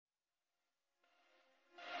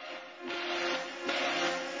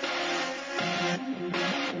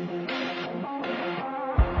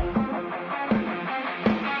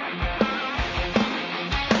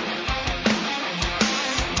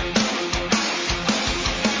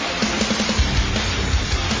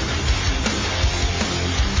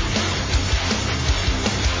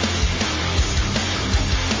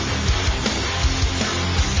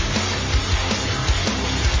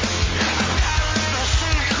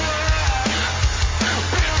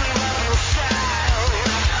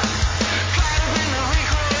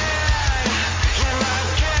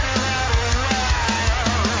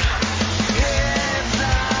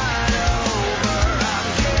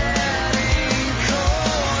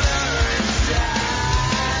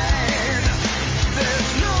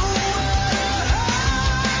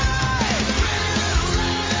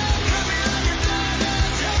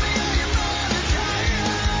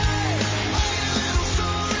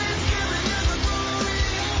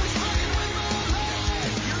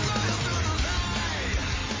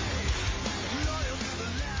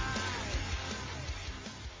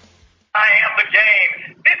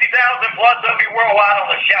plus of you worldwide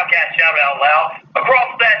on the Shoutcast Shout Out Loud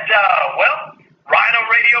across that, Rhino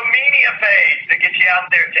Radio Media page that gets you out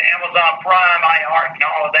there to Amazon Prime, iHeart, and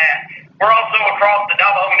all of that. We're also across the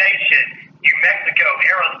Navajo Nation, New Mexico,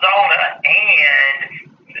 Arizona, and,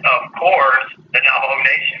 of course, the Navajo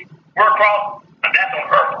Nation. We're across, that's on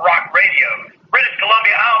Earth Rock Radio, British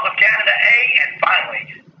Columbia, Isles of Canada, and finally,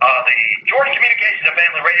 the Jordan Communications and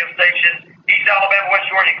Family Radio Station, East Alabama,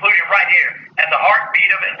 West Jordan, included right here at the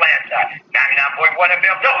heartbeat of Atlanta, 99.1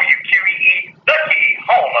 FM, WQEE, the key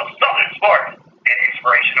home of Southern sports and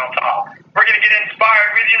inspirational talk. We're going to get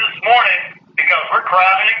inspired with you this morning because we're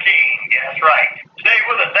crowning a king. Yeah, that's right. Stay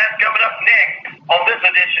with us. That's coming up next on this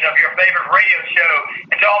edition of your favorite radio show.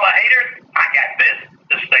 And to all my haters, I got this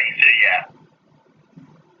to say to you.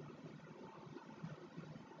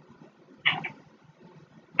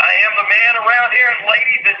 I am the man around here, and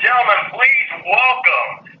ladies and gentlemen, please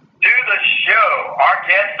welcome to the show our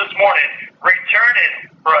guest this morning, returning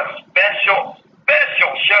for a special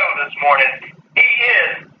show this morning. He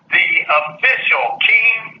is the official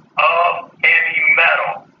king of heavy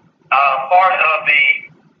metal, part of the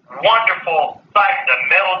wonderful site, the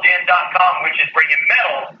metalden.com, which is bringing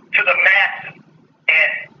metal to the masses, and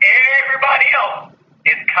everybody else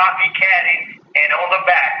is copycatting and on the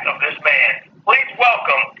back of this man. Please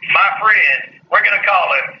welcome my friend, we're going to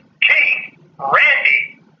call him King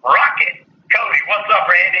Randy Rocket Cody. What's up,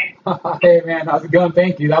 Randy? Hey, man, how's it going?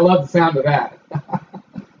 Thank you. I love the sound of that.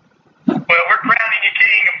 Well, we're crowning you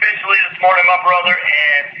king officially this morning, my brother,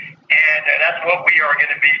 and that's what we are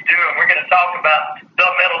going to be doing. We're going to talk about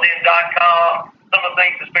themetalden.com, some of the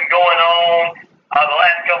things that's been going on the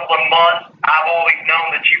last couple of months. I've always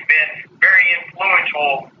known that you've been very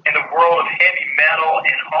influential in the world of heavy metal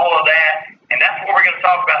and all of that. And that's what we're going to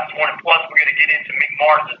talk about this morning. Plus, we're going to get into Mick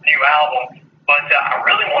Mars' new album. But I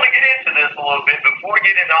really want to get into this a little bit. Before we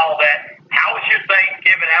get into all that, how was your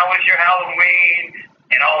Thanksgiving? How was your Halloween?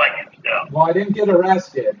 And all that good stuff. Well, I didn't get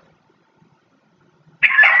arrested.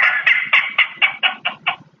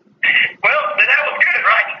 Well, then that was good,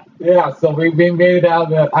 right? Yeah, so we made it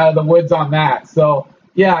out of the woods on that. So,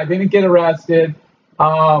 yeah, I didn't get arrested.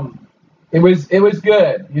 It was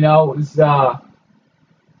good. You know, it was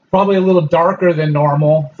probably a little darker than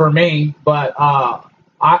normal for me, but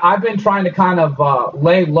I've been trying to kind of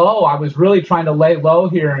lay low. I was really trying to lay low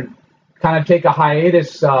here and kind of take a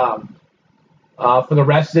hiatus for the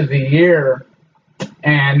rest of the year.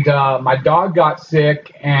 And my dog got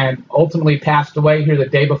sick and ultimately passed away here the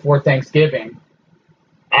day before Thanksgiving.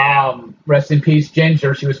 Rest in peace,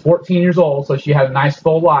 Ginger. She was 14 years old, so she had a nice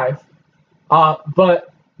full life.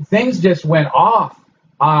 But things just went off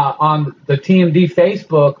on the TMD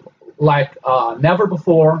Facebook like never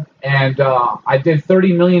before, and I did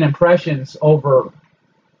 30 million impressions over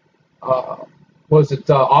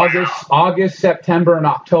August, September, and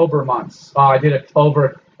October months. I did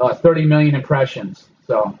over 30 million impressions.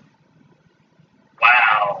 So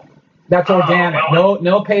wow, that's organic.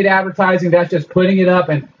 No paid advertising. That's just putting it up.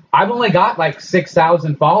 And I've only got like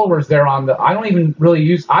 6,000 followers there on the. I don't even really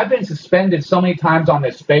use. I've been suspended so many times on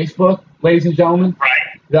this Facebook, ladies and gentlemen,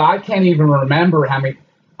 right, that I can't even remember how many.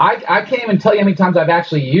 I can't even tell you how many times I've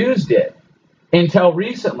actually used it until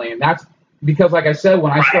recently, and that's because, like I said,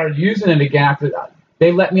 when I started using it again after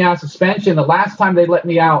they let me out of suspension. The last time they let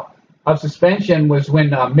me out of suspension was when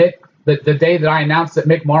Mick, the day that I announced that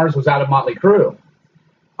Mick Mars was out of Motley Crue.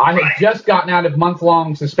 I had just gotten out of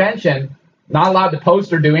month-long suspension, not allowed to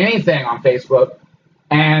post or do anything on Facebook,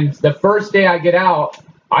 and the first day I get out,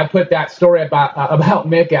 I put that story about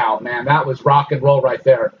Mick out. Man, that was rock and roll right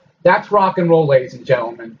there. That's rock and roll, ladies and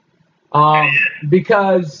gentlemen.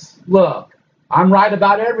 Because, look, I'm right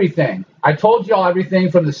about everything. I told y'all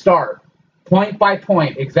everything from the start, point by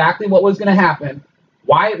point, exactly what was going to happen,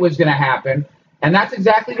 why it was going to happen, and that's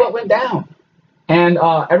exactly what went down. And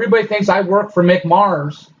everybody thinks I work for Mick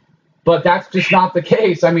Mars, but that's just not the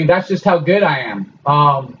case. I mean, that's just how good I am.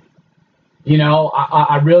 I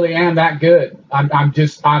really am that good. I'm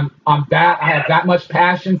that. I have that much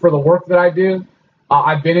passion for the work that I do.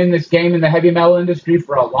 I've been in this game in the heavy metal industry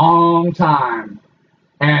for a long time,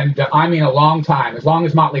 and I mean a long time, as long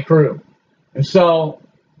as Motley Crue. And so,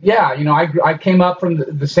 yeah, I came up from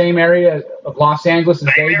the same area of Los Angeles as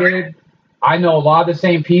they did. I know a lot of the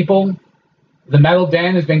same people. The Metal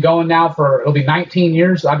Den has been going now it'll be 19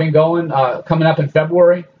 years. I've been going, coming up in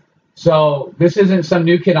February. So this isn't some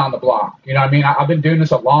new kid on the block. You know what I mean? I've been doing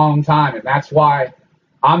this a long time, and that's why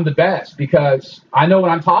I'm the best, because I know what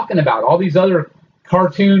I'm talking about. All these other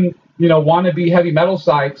cartoon, wannabe heavy metal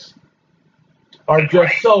sites are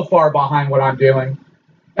just so far behind what I'm doing,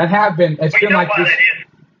 and have been. It's been like this.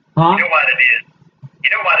 Huh? You know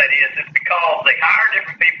why that is? It's because they hire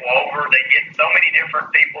different people over. They get so many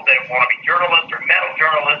different people that want to be journalists or metal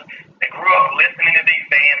journalists. They grew up listening to these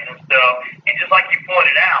bands and stuff. And just like you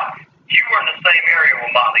pointed out, you were in the same area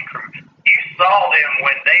with Motley Crue. You saw them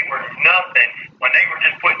when they were nothing, when they were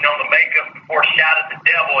just putting on the makeup before Shout at the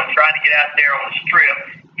Devil and trying to get out there on the strip.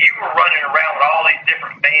 You were running around with all these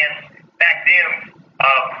different bands back then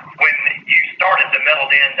when you started the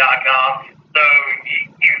MetalDen.com. So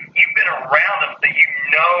you've been around them, so you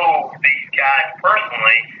know these guys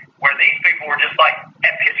personally, where these people were just like,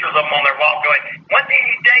 had pictures of them on their wall going, one of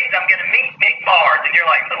these days I'm going to meet Mick Mars. And you're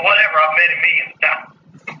like, whatever, I've met him millions of times.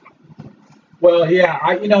 Well, yeah,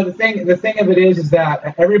 the thing of it is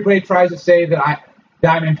that everybody tries to say that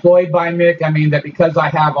I'm employed by Mick. I mean, that because I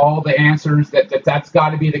have all the answers, that's got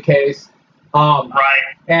to be the case. Right.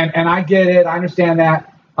 And I get it. I understand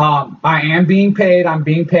that. I am being paid. I'm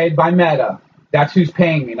being paid by Meta. That's who's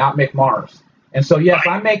paying me, not Mick Mars. And so, yes,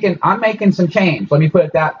 right. I'm making some change. Let me put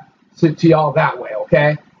it to y'all that way,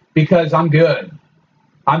 okay? Because I'm good.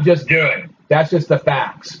 I'm just good. That's just the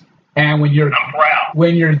facts. And when you're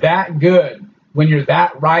that good, when you're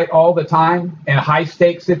that right all the time in a high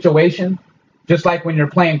stakes situation, just like when you're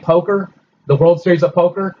playing poker, the World Series of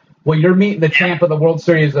Poker, well, you're meeting the champ of the World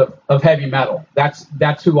Series of heavy metal.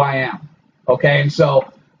 That's who I am. Okay. And so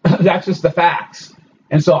that's just the facts.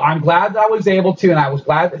 And so I'm glad that I was able to, and I was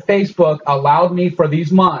glad that Facebook allowed me for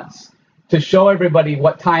these months to show everybody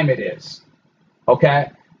what time it is. Okay.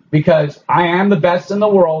 Because I am the best in the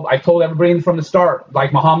world. I told everybody from the start,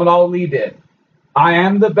 like Muhammad Ali did. I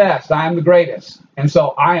am the best. I am the greatest. And so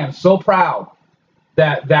I am so proud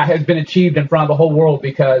that has been achieved in front of the whole world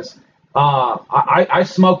because I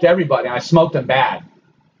smoked everybody. I smoked them bad.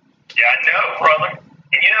 Yeah, I know, brother.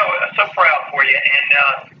 And, I'm so proud for you.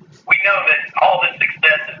 And we know that all this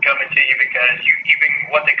success is coming to you because you've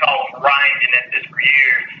been what they call grinding at this for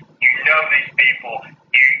years. You know these people.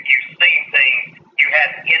 You've seen things. You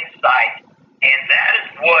have insight. And that is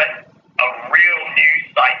what a real news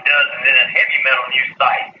site does, and then a heavy metal news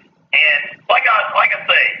site. And like I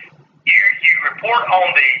say, you report on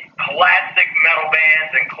the classic metal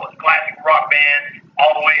bands and classic rock bands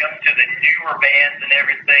all the way up to the newer bands and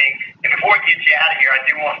everything. And before we get you out of here, I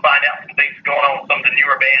do want to find out some things going on with some of the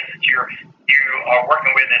newer bands that you are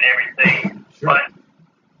working with and everything. Sure. But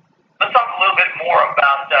let's talk a little bit more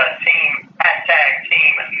about Team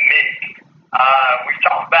Mick. We've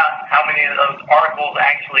talked about how many of those articles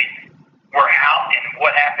actually were out and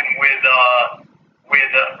what happened with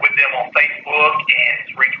them on Facebook, and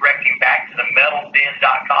it's redirecting back to the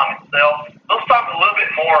MetalDen.com itself. Let's talk a little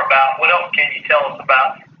bit more about what else can you tell us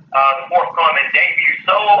about the forthcoming debut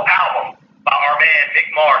solo album by our man Mick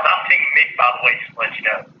Mars. I'm Team Mick, by the way, just to let you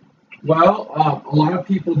know. Well, a lot of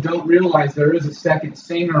people don't realize there is a second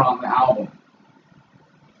singer on the album.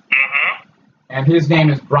 Mm-hmm. And his name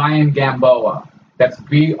is Brian Gamboa. That's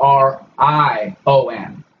Brion,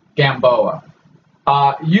 Gamboa.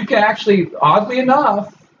 You can actually, oddly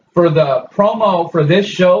enough, for the promo for this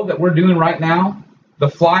show that we're doing right now, the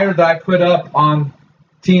flyer that I put up on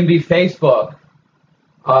TMB Facebook,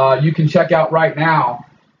 you can check out right now.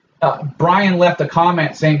 Brian left a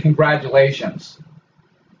comment saying congratulations.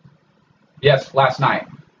 Yes, last night.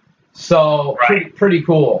 So pretty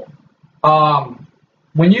cool.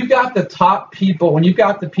 When you've got the top people, when you've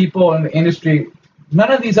got the people in the industry,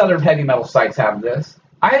 none of these other heavy metal sites have this.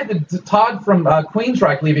 I had the Todd from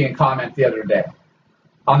Queensryche leaving a comment the other day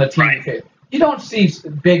on the TV page. You don't see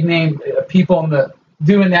big name people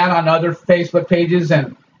doing that on other Facebook pages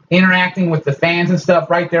and interacting with the fans and stuff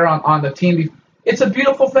right there on the TV. It's a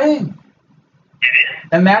beautiful thing. It is.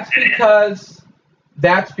 And that's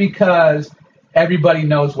because everybody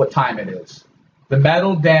knows what time it is. The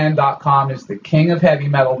MetalDen.com is the king of heavy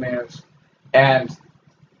metal news, and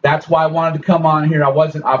that's why I wanted to come on here. I'm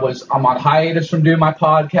on hiatus from doing my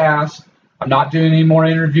podcast. I'm not doing any more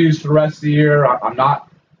interviews for the rest of the year. I'm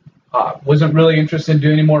not, wasn't really interested in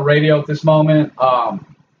doing any more radio at this moment. But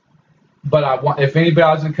if anybody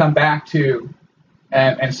I was going to come back to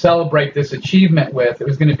and celebrate this achievement with, it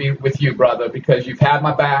was going to be with you, brother, because you've had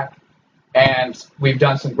my back, and we've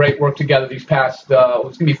done some great work together these past, it's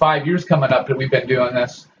going to be 5 years coming up that we've been doing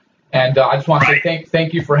this. And I just want to say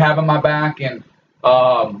thank you for having my back and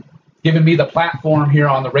giving me the platform here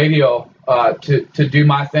on the radio to do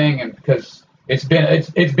my thing, and because it's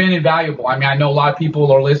been invaluable. I mean, I know a lot of people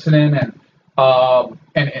are listening, and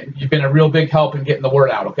you've been a real big help in getting the word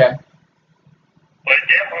out. Okay. Well, it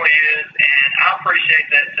definitely is, and I appreciate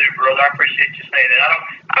that too, brother. I appreciate you saying that.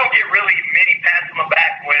 I don't get really many pats on the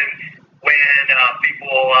back when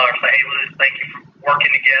people say, "Hey, Liz, thank you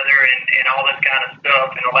working together and all this kind of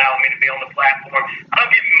stuff and allowing me to be on the platform. I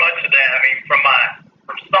don't get much of that. I mean, from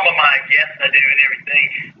some of my guests I do and everything.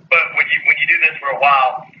 But when you do this for a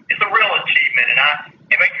while, it's a real achievement, and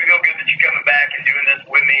it makes me feel good that you're coming back and doing this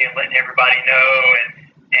with me and letting everybody know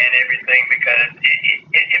and everything, because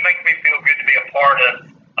it makes me feel good to be a part of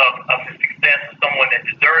the success of someone that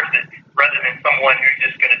deserves it, rather than someone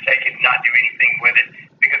who's just going to take it and not do anything with it.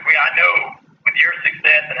 Because I know with your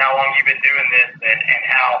success and how long you've been doing this and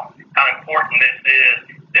how important this is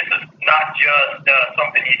not just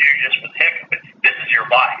something you do just for the heck of it. This is your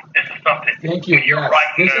life. This is something. Thank you. Yes.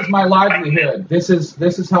 This is my livelihood. This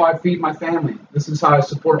is how I feed my family. This is how I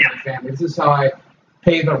support my family. This is how I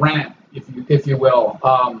pay the rent, if you will.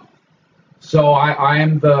 So I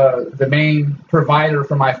am the main provider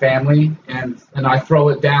for my family, and I throw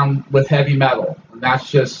it down with heavy metal. And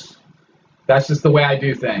that's just the way I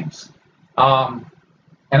do things.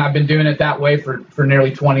 And I've been doing it that way for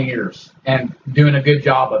nearly 20 years and doing a good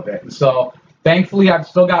job of it. And so thankfully, I've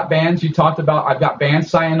still got bands. You talked about, I've got bands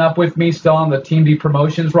signing up with me still on the Team D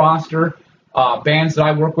promotions roster. Bands that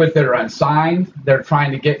I work with that are unsigned. They're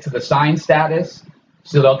trying to get to the signed status.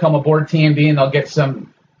 So they'll come aboard TMD and they'll get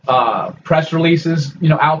some press releases,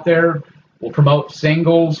 out there. We'll promote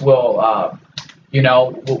singles. We'll get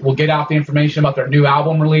out the information about their new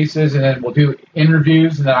album releases, and then we'll do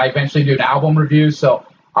interviews, and then I eventually do an album review. So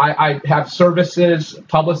I have services,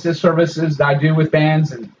 publicist services that I do with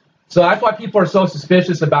bands, and so that's why people are so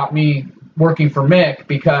suspicious about me working for Mick,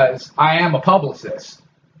 because I am a publicist,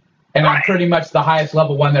 and I'm pretty much the highest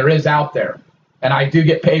level one there is out there, and I do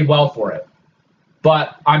get paid well for it.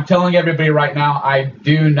 But I'm telling everybody right now, I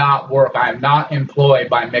do not work. I am not employed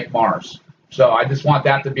by Mick Mars. So I just want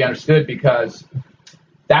that to be understood, because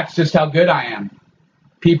that's just how good I am.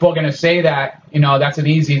 People are going to say that, that's an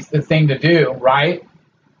easy thing to do, right?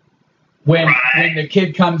 When the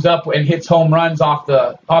kid comes up and hits home runs off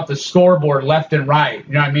the scoreboard left and right,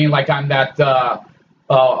 you know what I mean? Like I'm that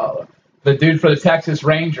the dude for the Texas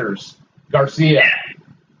Rangers, Garcia.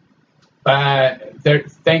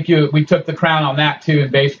 Thank you. We took the crown on that too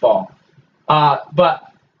in baseball.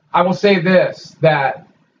 But I will say this, that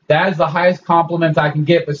is the highest compliment I can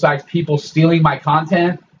get, besides people stealing my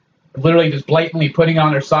content, literally just blatantly putting it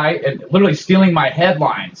on their site and literally stealing my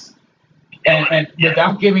headlines. And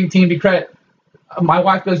without giving Team B credit, my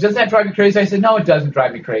wife goes, doesn't that drive you crazy? I said, no, it doesn't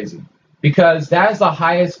drive me crazy, because that is the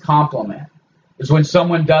highest compliment, is when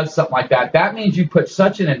someone does something like that. That means you put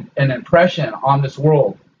such an impression on this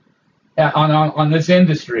world, on this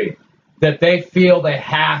industry, that they feel they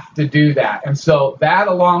have to do that. And so that,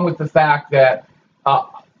 along with the fact that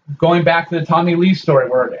going back to the Tommy Lee story,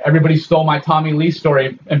 where everybody stole my Tommy Lee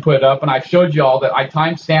story and put it up, and I showed you all that I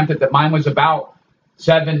time-stamped it, that mine was about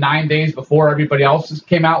 7-9 days before everybody else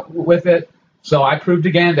came out with it. So I proved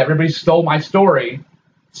again that everybody stole my story.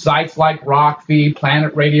 Sites like Rockfeed,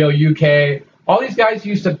 Planet Radio UK, all these guys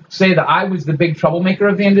used to say that I was the big troublemaker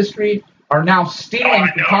of the industry, are now stealing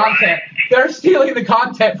the content. Right? They're stealing the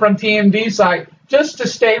content from TMD site just to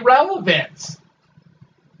stay relevant.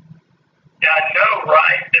 Yeah, I know,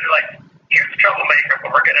 right? They're like, here's the troublemaker,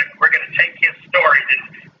 but we're gonna take his stories and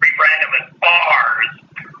rebrand them as ours.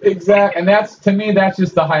 Exactly, and to me, that's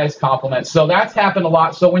just the highest compliment. So that's happened a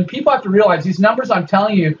lot. So when people have to realize these numbers I'm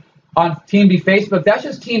telling you on TMB Facebook, that's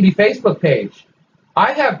just TMB Facebook page.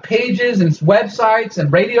 I have pages and websites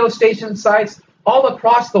and radio station sites all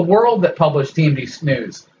across the world that publish TMD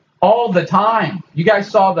news all the time. You guys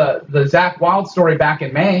saw the Zach Wild story back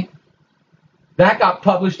in May. That got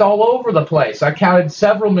published all over the place. I counted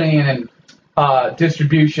several million in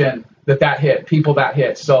distribution that hit, people that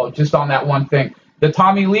hit. So just on that one thing. The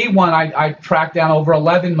Tommy Lee one, I tracked down over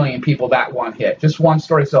 11 million people that one hit. Just one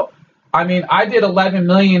story. So, I mean, I did 11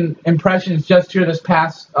 million impressions just here this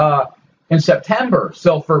past in September.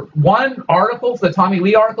 So for one article, the Tommy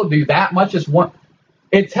Lee article, do that much as one.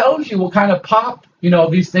 It tells you what kind of pop,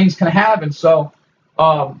 these things can have. And so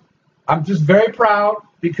I'm just very proud,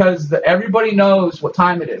 because everybody knows what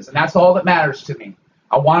time it is. And that's all that matters to me.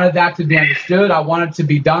 I wanted that to be understood. I wanted it to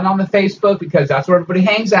be done on the Facebook, because that's where everybody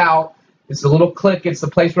hangs out. It's a little clique. It's the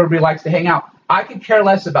place where everybody likes to hang out. I could care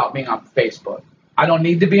less about being on Facebook. I don't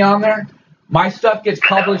need to be on there. My stuff gets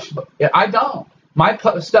published. I don't. My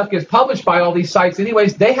stuff gets published by all these sites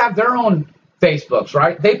anyways. They have their own Facebooks,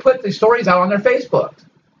 right? They put the stories out on their Facebook.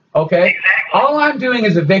 Okay? All I'm doing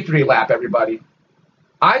is a victory lap, everybody.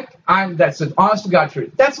 That's an honest to God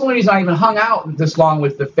truth. That's the only reason I even hung out this long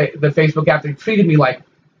with the Facebook app. They treated me like,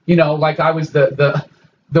 like I was the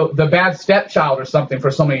bad stepchild or something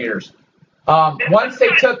for so many years. Once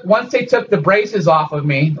they took the braces off of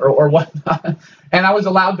me or whatnot, and I was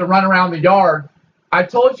allowed to run around the yard, I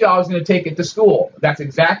told you I was going to take it to school. That's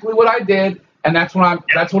exactly what I did, and that's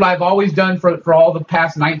what I've always done for all the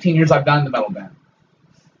past 19 years I've done the metal band.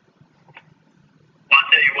 Well,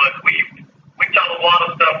 I'll tell you what, we've done a lot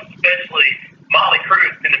of stuff, especially Molly Crew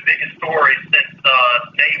has been the biggest story since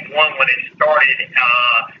day one when it started.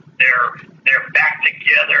 They're back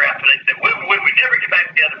together after they said we would never get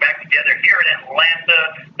back together here in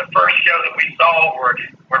Atlanta. The first show that we saw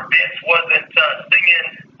where Vince wasn't singing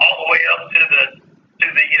all the way up to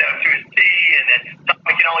his T, and then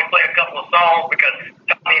Tommy can only play a couple of songs because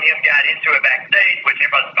Tommy and him got into it backstage, which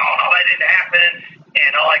everybody thought, oh, that didn't happen,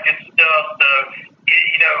 and all that good stuff. So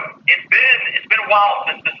it's been a while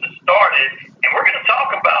since this has started, and we're going to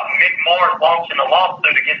talk about Mick Mars launching a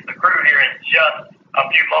lawsuit against the Crew here in just a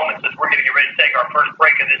few moments as we're going to get ready to take our first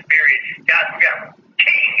break of this period. Guys, we got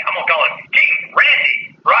King, I'm going to call him King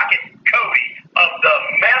Randy Rocket Cody of the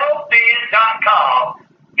MetalDen.com.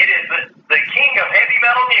 It is the king of heavy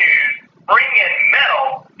metal news, bringing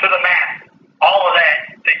metal to the masses. All of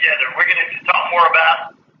that together. We're going to talk more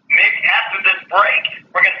about Mick after this break.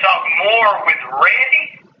 We're going to talk more with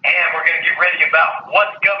Randy, and we're going to get ready about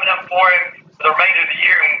what's coming up for him for the remainder of the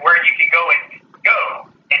year and where you can go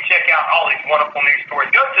and check out all these wonderful news stories.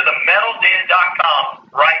 Go to the MetalDen.com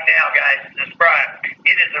right now, guys, and subscribe.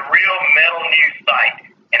 It is a real metal news site,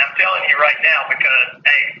 and I'm telling you right now because,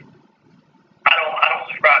 hey, I don't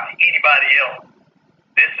subscribe to anybody else.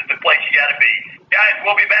 This is the place you got to be. Guys,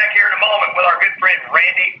 we'll be back here in a moment with our good friend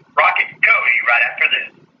Randy Rocket Cody right after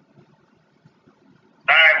this.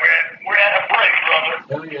 All right, we're at a break, brother.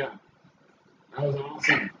 Hell yeah. That was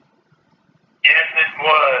awesome. Yes, it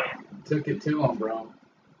was. Took it to him, bro.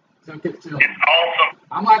 Took it to him. It's awesome.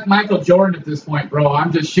 I'm like Michael Jordan at this point, bro.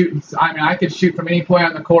 I'm just shooting. I mean, I could shoot from any point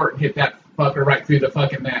on the court and hit that fucker right through the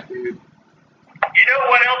fucking net, dude. You know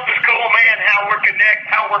what else is cool, man? How we're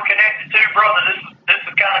connected to, brother. This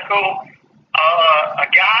is kind of cool.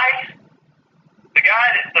 The guy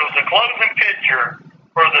that was the closing pitcher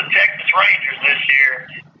for the Texas Rangers this year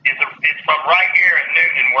it's from right here in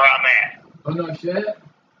Newton where I'm at. Oh no shit.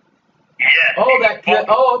 Yes.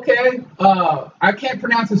 Oh, okay. I can't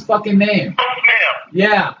pronounce his fucking name. Will Smith.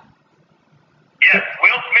 Yeah. Yes,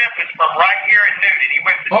 Will Smith is from right here in Newton. He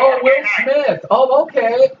went to Will Smith. Oh,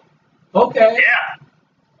 okay. Okay.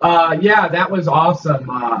 Yeah. Yeah, that was awesome.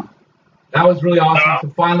 That was really awesome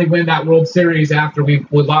to finally win that World Series after we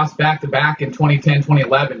lost back-to-back in 2010,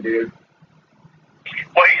 2011, dude.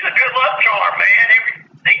 Well, he's a good luck charm, man.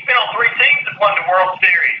 He's been on 3 teams that won the World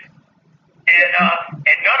Series, and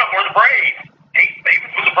none of them were the Braves. He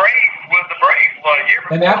was the Braves a year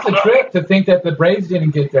before. And that's a trip to think that the Braves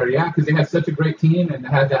didn't get there, yeah, because they had such a great team and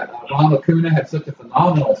had that Ron Acuna had such a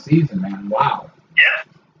phenomenal season, man. Wow. Yes.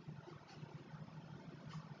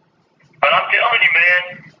 But I'm telling you,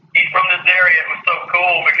 man, he's from this area. It was so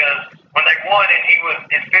cool because when they won and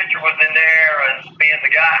his picture was in there and being the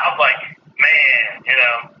guy, I was like, man,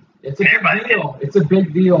 It's a big deal. It's a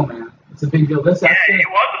big deal, man. It's a big deal.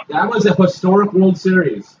 That was a historic World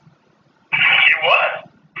Series. It was.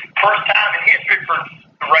 First time in history for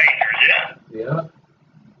the Rangers, yeah. Yeah.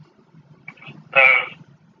 So,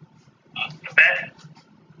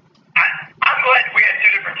 I'm glad we had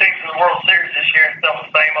 2 different teams in the World Series this year instead of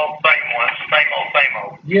the same old.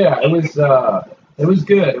 Yeah, it was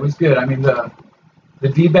good. It was good. I mean, the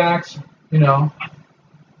D-backs,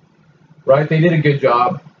 right? They did a good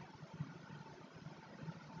job.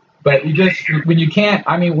 But they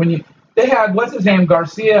had, what's his name,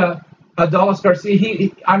 Garcia, Dallas Garcia.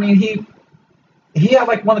 He had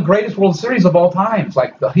like one of the greatest World Series of all times.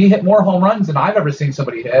 Like he hit more home runs than I've ever seen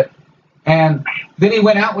somebody hit. And then he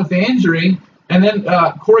went out with the injury. And then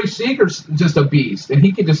Corey Seager's just a beast, and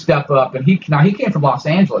he could just step up. And he came from Los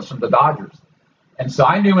Angeles, from the Dodgers. And so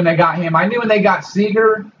I knew when they got him. I knew when they got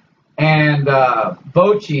Seager and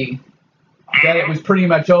Bochy that it was pretty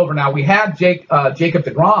much over. Now, we had Jacob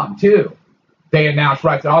deGrom, too. They announced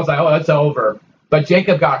right there. I was like, oh, that's over. But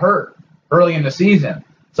Jacob got hurt early in the season.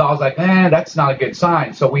 So I was like, that's not a good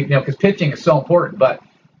sign. So because pitching is so important. But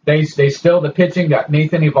they still, the pitching got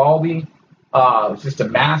Nathan Eovaldi. Was just a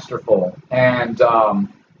masterful. And the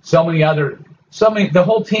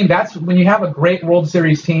whole team. That's when you have a great World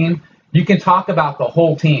Series team, you can talk about the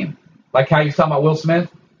whole team. Like how you talk about Will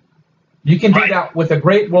Smith. You can do that with a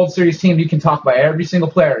great World Series team. You can talk about every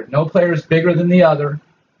single player. No player is bigger than the other.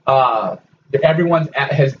 Everyone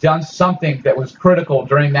has done something that was critical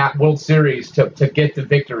during that World Series to get the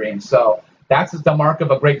victory. And so that's the mark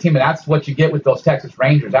of a great team. And that's what you get with those Texas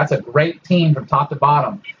Rangers. That's a great team from top to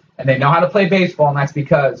bottom. And they know how to play baseball, and that's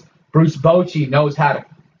because Bruce Bochy knows how to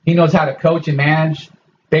coach and manage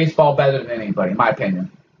baseball better than anybody, in my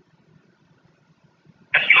opinion.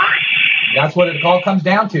 That's what it all comes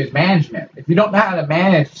down to is management. If you don't know how to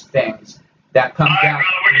manage things, that comes down. All right,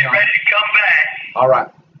 brother, we're getting ready to come back. All right.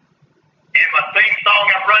 And my theme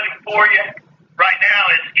song I'm running for you right now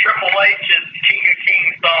is Triple H's King of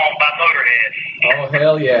Kings song by Motorhead. Oh,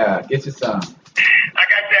 hell yeah. Get you some. I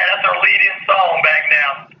got that. That's our lead-in song back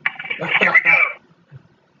now. Here we go.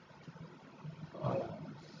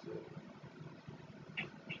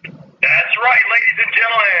 That's right, ladies and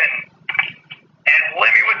gentlemen. As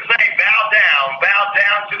Lemmy would say, bow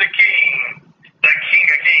down to the King of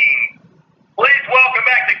Kings. Please welcome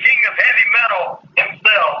back the King of Heavy Metal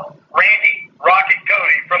himself, Randy Rocket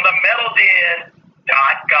Cody from the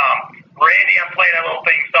MetalDen.com. Randy, I'm playing a little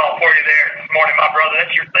theme song for you there this morning, my brother.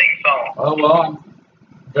 That's your theme song. Oh, well, I'm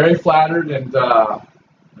very flattered and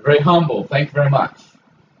very humble. Thank you very much.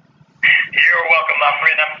 You're welcome, my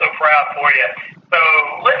friend. I'm so proud for you. So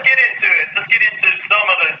let's get into it. Let's get into some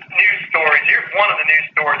of the news stories. Here's one of the news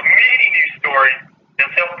stories, many news stories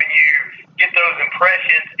that's helping you get those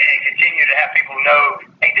impressions and continue to have people know,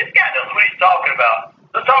 hey, this guy knows what he's talking about.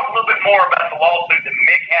 Let's talk a little bit more about the lawsuit that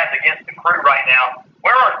Mick has against the crew right now.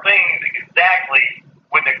 Where are things exactly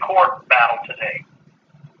with the court battle today?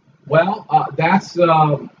 Well, that's, as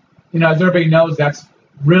everybody knows, that's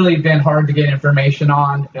really been hard to get information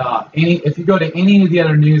on. If you go to any of the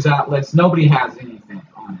other news outlets, nobody has anything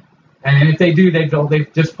on it. And if they do,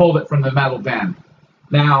 they've just pulled it from the Metal Den.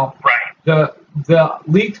 Now, right. The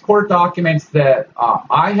leaked court documents that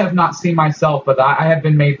I have not seen myself, but I have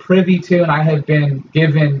been made privy to, and I have been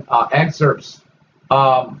given excerpts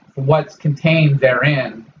from what's contained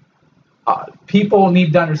therein. People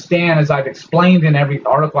need to understand, as I've explained in every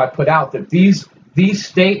article I put out, that these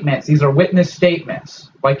statements, these are witness statements,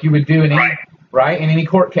 like you would do in any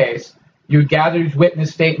court case. You would gather these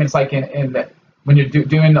witness statements, like when you're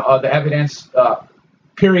doing the evidence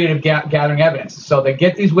period of gathering evidence. So they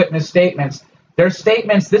get these witness statements. Their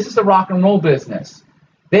statements. This is the rock and roll business.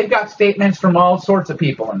 They've got statements from all sorts of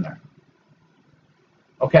people in there.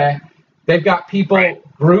 Okay, they've got people,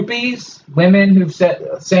 groupies, women who've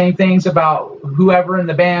saying things about whoever in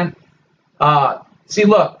the band. See,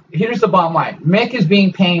 look, here's the bottom line. Mick is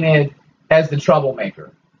being painted as the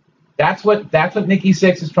troublemaker. That's what Nikki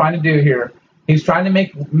Sixx is trying to do here. He's trying to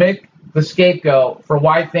make Mick the scapegoat for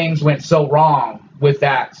why things went so wrong with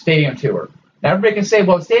that stadium tour. Now, everybody can say,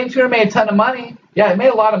 well, the stadium tour made a ton of money. Yeah, it made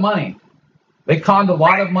a lot of money. They conned a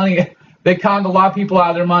lot of money. They conned a lot of people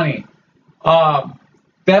out of their money.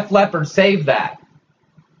 Def Leppard saved that.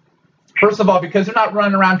 First of all, because they're not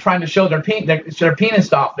running around trying to show their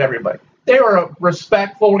penis off to everybody. They were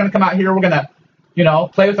respectful. We're going to come out here. We're going to,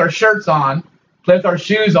 play with our shirts on, play with our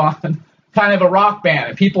shoes on, kind of a rock band,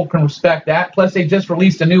 and people can respect that. Plus, they just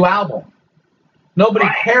released a new album. Nobody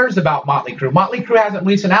cares about Motley Crue. Motley Crue hasn't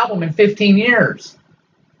released an album in 15 years.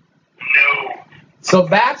 No. So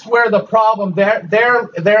that's where the problem,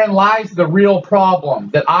 therein lies the real problem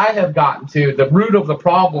that I have gotten to. The root of the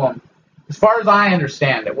problem, as far as I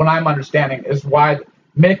understand it, what I'm understanding is why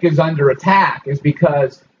Mick is under attack, is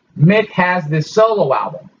because Mick has this solo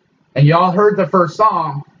album. And y'all heard the first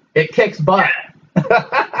song. It kicks butt. Yeah,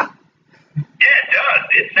 it does.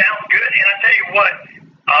 It sounds good. And I tell you what,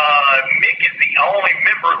 Mick is the only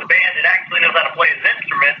member of the band that actually knows how to play his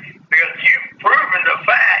instrument, because you've proven the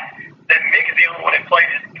fact that Mick is the only one that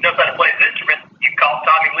knows how to play his instrument. You call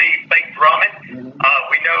Tommy Lee fake drumming.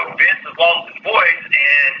 We know Vince has lost his voice,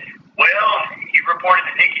 and, well, you reported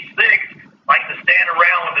that Nikki Sixx likes to stand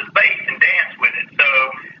around with his bass and dance with it. So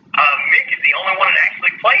Mick is the only one that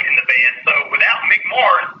actually played in the band. So without Mick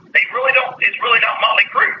Mars, it's really not Motley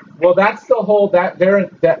Crue. Well, that's the whole,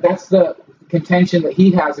 that's the contention that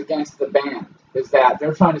he has against the band, is that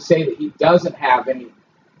they're trying to say that he doesn't have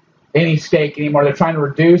any stake anymore. They're trying to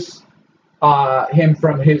reduce him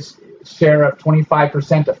from his share of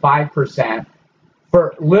 25% to 5%,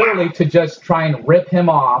 for literally to just try and rip him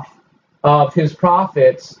off of his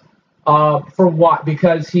profits. For what?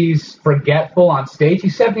 Because he's forgetful on stage.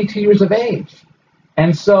 He's 72 years of age.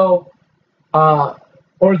 And so,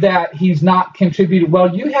 or that he's not contributed.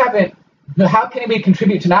 Well, you haven't. How can anybody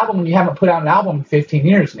contribute to an album when you haven't put out an album in 15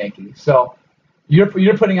 years, Nikki? So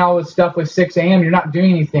you're putting all this stuff with 6 a.m. You're not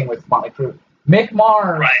doing anything with Motley Crue. Mick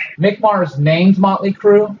Mars named Motley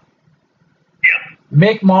Crue. Yeah.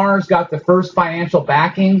 Mick Mars got the first financial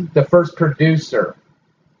backing, the first producer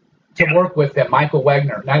to work with them, Michael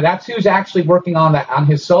Wagner. Now that's who's actually working on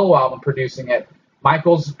his solo album, producing it.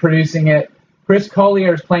 Michael's producing it. Chris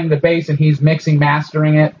Collier is playing the bass, and he's mixing,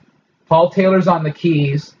 mastering it. Paul Taylor's on the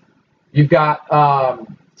keys. You've got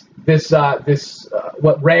Ray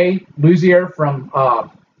Luzier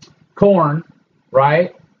from Korn,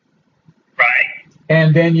 right? Right.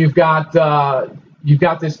 and then you've got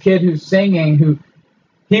this kid who's singing, who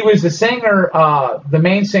he was the singer, the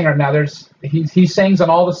main singer. Now he sings on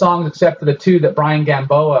all the songs except for the two that Brian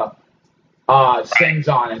Gamboa sings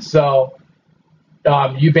on, and so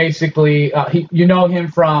you basically you know him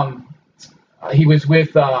from he was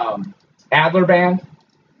with Adler Band.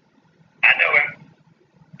 I know him.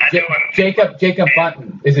 Jacob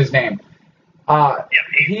Bunton is his name.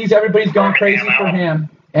 Everybody's going crazy for him,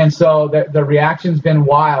 and so the reaction's been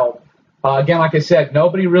wild. Again, like I said,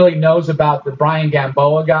 nobody really knows about the Brian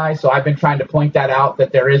Gamboa guy, so I've been trying to point that out,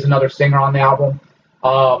 that there is another singer on the album.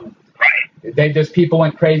 People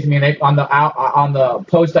went crazy. I mean, on the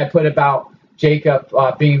post I put about Jacob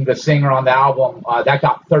being the singer on the album, that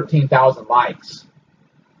got 13,000 likes.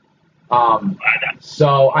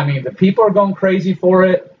 So I mean, the people are going crazy for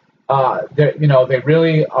it. They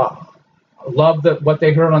really love what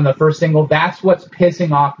they heard on the first single. That's what's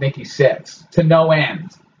pissing off Nikki Sixx to no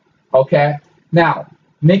end. Okay. Now,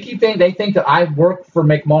 Nikki they think that I work for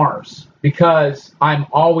McMars because I'm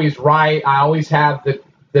always right. I always have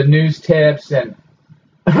the news tips and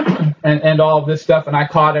and all of this stuff, and I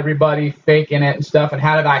caught everybody faking it and stuff. And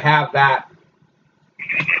how did I have that?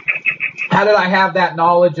 How did I have that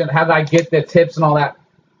knowledge, and how did I get the tips and all that?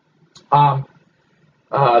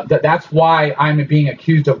 That's why I'm being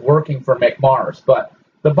accused of working for McMars. But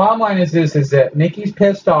the bottom line is that Nikki's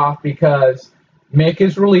pissed off because Mick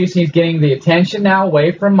is released. He's getting the attention now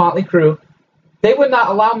away from Motley Crue. They would not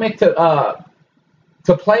allow Mick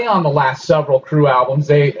to play on the last several Crue albums.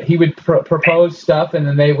 He would propose stuff, and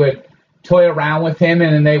then they would toy around with him,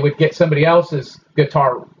 and then they would get somebody else's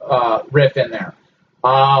guitar riff in there,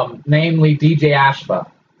 namely DJ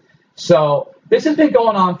Ashba. So this has been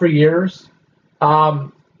going on for years.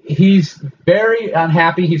 He's very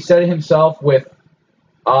unhappy. He said it himself with,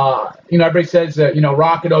 everybody says that,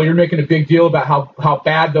 Rocket, you're making a big deal about how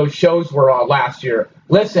bad those shows were last year.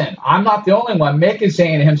 Listen, I'm not the only one. Mick is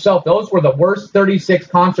saying it himself. Those were the worst 36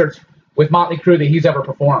 concerts with Motley Crue that he's ever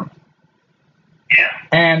performed. Yeah.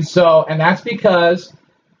 And that's because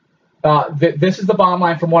this is the bottom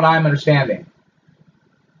line from what I'm understanding.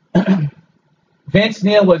 Vince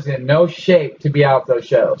Neil was in no shape to be out those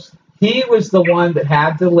shows. He was the one that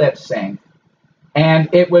had to lip sync, and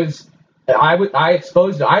it was I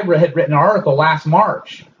exposed it. I had written an article last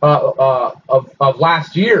March of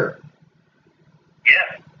last year.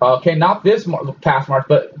 Yeah. Okay, not this past March,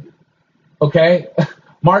 but okay,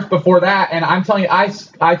 March before that. And I'm telling you,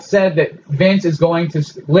 I said that Vince is going to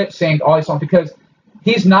lip sync all these songs because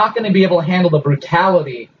he's not going to be able to handle the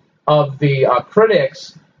brutality of the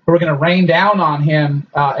critics who are going to rain down on him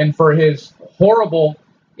and for his horrible.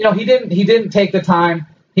 He didn't take the time.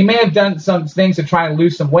 He may have done some things to try and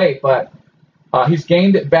lose some weight, but he's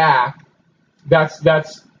gained it back. That's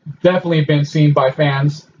definitely been seen by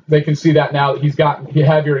fans. They can see that now that he's gotten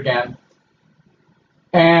heavier again.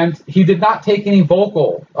 And he did not take any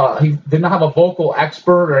vocal. He did not have a vocal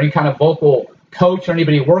expert or any kind of vocal coach or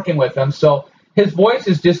anybody working with him. So his voice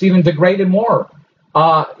is just even degraded more.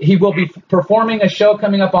 He will be performing a show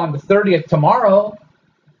coming up on the 30th tomorrow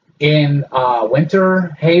in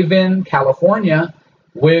Winter Haven, California,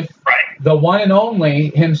 with the one and only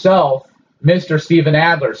himself, Mr. Steven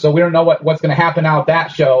Adler. So we don't know what's going to happen out at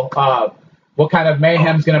that show. What kind of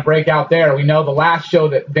mayhem's going to break out there? We know the last show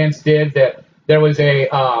that Vince did that there was a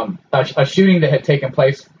shooting that had taken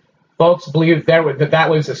place. Folks believe that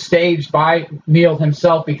was staged by Neil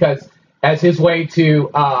himself because as his way to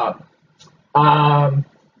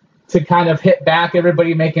kind of hit back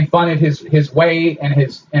everybody making fun of his weight and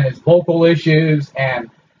his vocal issues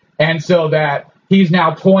and so that he's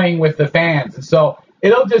now toying with the fans. And so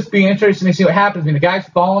it'll just be interesting to see what happens. I mean, the guy's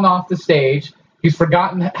fallen off the stage. He's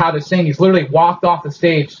forgotten how to sing. He's literally walked off the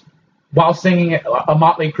stage while singing a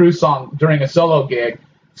Motley Crue song during a solo gig.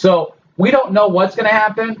 So we don't know what's going to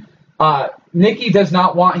happen. Nikki does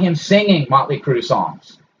not want him singing Motley Crue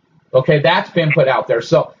songs. Okay, that's been put out there.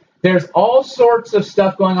 So there's all sorts of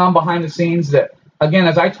stuff going on behind the scenes that, again,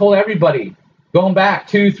 as I told everybody, going back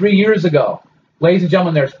 2-3 years ago, ladies and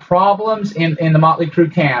gentlemen, there's problems in the Motley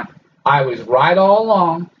Crue camp. I was right all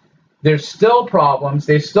along. There's still problems.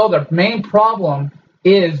 The main problem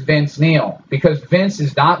is Vince Neil because Vince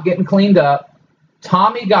is not getting cleaned up.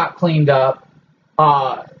 Tommy got cleaned up.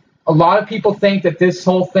 A lot of people think that this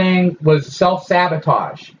whole thing was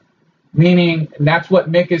self-sabotage, meaning, and that's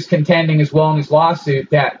what Mick is contending as well in his lawsuit,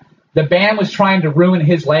 that the band was trying to ruin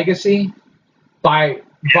his legacy by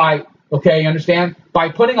okay, you understand? By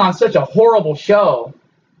putting on such a horrible show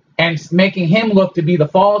and making him look to be the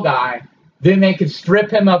fall guy, then they could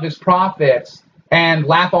strip him of his profits and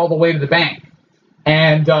laugh all the way to the bank.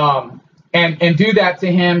 And and do that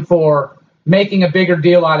to him for making a bigger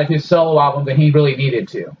deal out of his solo album than he really needed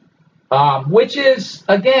to. Which is,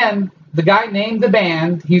 again, the guy named the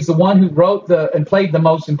band. He's the one who wrote and played the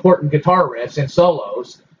most important guitar riffs and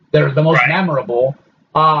solos that are the most memorable.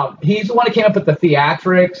 He's the one who came up with the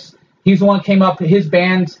theatrics. He's the one who came up with his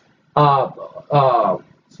band,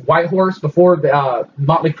 White Horse, before the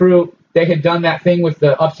Motley Crue. They had done that thing with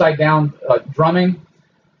the upside down drumming,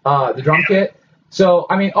 the drum kit. So,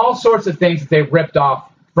 I mean, all sorts of things that they ripped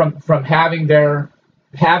off from having a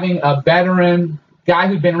veteran guy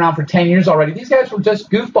who'd been around for 10 years already. These guys were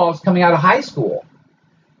just goofballs coming out of high school.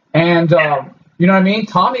 And, you know what I mean?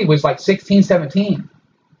 Tommy was like 16, 17.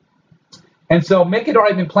 And so Mick had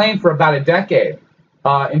already been playing for about a decade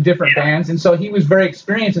in different bands. And so he was very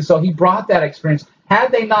experienced. And so he brought that experience.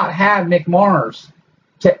 Had they not had Mick Mars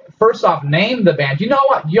to, first off, name the band. You know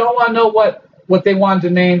what? You all want to know what they wanted to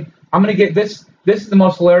name? I'm going to get this. This is the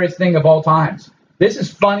most hilarious thing of all times. This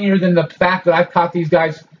is funnier than the fact that I've caught these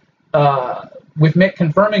guys with Mick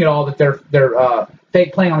confirming it all that they're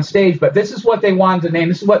fake playing on stage. But this is what they wanted to name.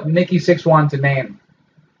 This is what Nikki Sixx wanted to name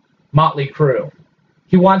Motley Crue.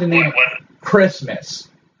 He wanted to name it Christmas.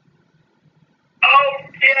 Oh,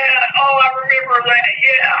 yeah. Oh, I remember that.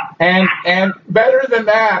 Yeah. And better than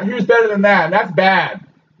that. Here's better than that. That's bad.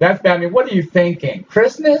 That's bad. I mean, what are you thinking?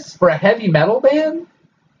 Christmas for a heavy metal band?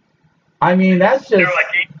 I mean, that's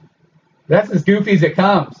as goofy as it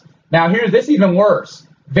comes. Now, this is even worse.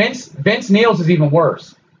 Vince Neil's is even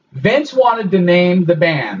worse. Vince wanted to name the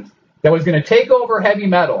band that was going to take over heavy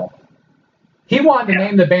metal. He wanted to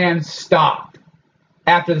name the band Stop,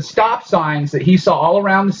 after the stop signs that he saw all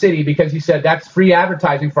around the city, because he said that's free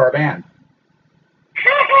advertising for our band.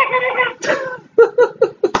 Free advertising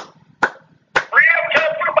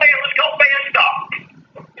for the band. Let's go band Stop.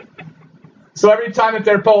 So every time that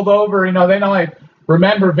they're pulled over, they don't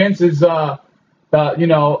remember Vince's,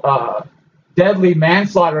 deadly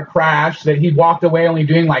manslaughter crash that he walked away only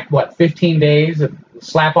doing 15 days, a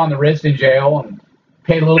slap on the wrist in jail, and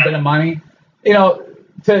paid a little bit of money.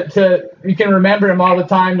 You can remember him all the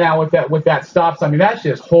time now with that stop sign. I mean, that's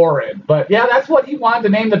just horrid. But yeah, that's what he wanted to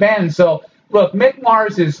name the band. So look, Mick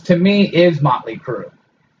Mars to me is Motley Crue.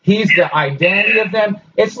 He's the identity of them.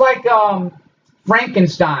 It's like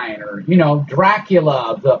Frankenstein or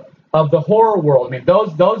Dracula of the horror world. I mean,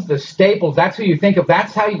 those the staples. That's who you think of.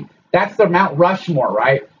 That's the Mount Rushmore,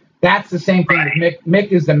 right? That's the same thing with Mick.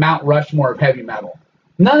 Mick is the Mount Rushmore of heavy metal.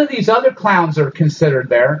 None of these other clowns are considered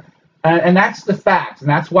there, and that's the fact. And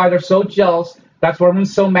that's why they're so jealous. That's why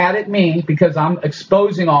everyone's so mad at me, because I'm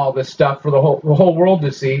exposing all this stuff for the whole world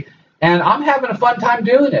to see. And I'm having a fun time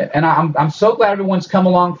doing it. And I'm so glad everyone's come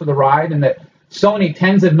along for the ride, and that so many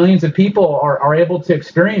tens of millions of people are able to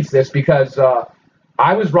experience this, because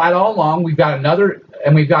I was right all along. We've got another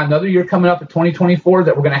year coming up in 2024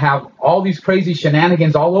 that we're going to have all these crazy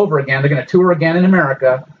shenanigans all over again. They're going to tour again in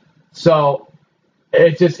America. So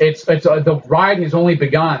the ride has only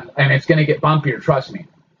begun, and it's going to get bumpier. Trust me.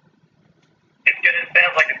 It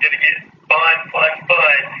sounds like it's going to get fun. Well,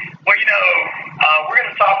 we're going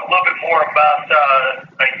to talk a little bit more about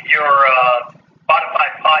your Spotify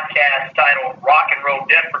podcast titled Rock and Roll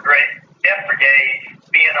Death Brigade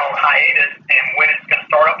being on hiatus and when it's going to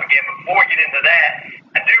start up again. Before we get into that,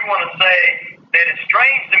 I do want to say that it's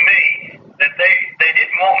strange to me that they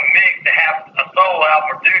didn't want Mick to have a solo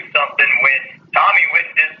album or do something when Tommy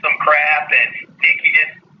went and did some crap and Nicky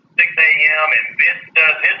did 6 a.m. and Vince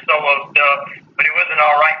does his solo stuff, but it wasn't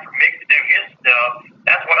all right for Mick to do his stuff.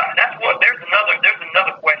 There's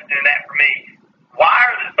another question in that for me. Why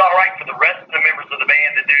is it all right for the rest of the members of the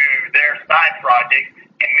band to do their side projects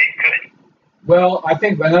and Mick couldn't? Well, I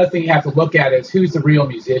think another thing you have to look at is who's the real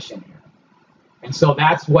musician here. And so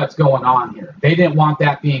that's what's going on here. They didn't want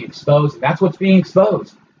that being exposed, and that's what's being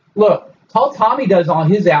exposed. Look, all Tommy does on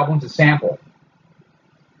his albums is sample.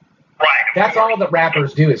 Right. That's all that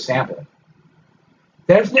rappers do is sample.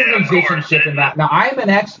 There's no musicianship in that. Now, I am an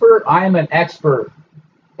expert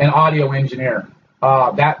in audio engineer.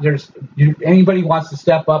 Anybody who wants to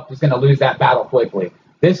step up is going to lose that battle quickly.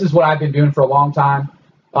 This is what I've been doing for a long time.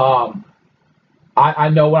 I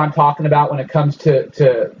know what I'm talking about when it comes to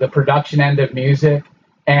the production end of music,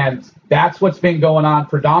 and that's what's been going on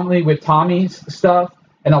predominantly with Tommy's stuff,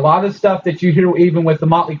 and a lot of stuff that you hear even with the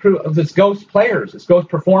Motley Crue. It's ghost players, it's ghost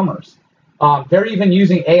performers. They're even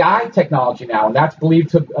using AI technology now, and that's believed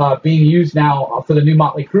to being used now for the new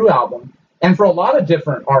Motley Crue album, and for a lot of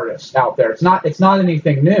different artists out there. It's not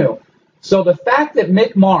anything new. So the fact that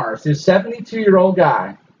Mick Mars is a 72-year-old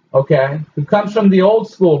guy, okay, who comes from the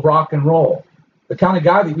old school of rock and roll, the kind of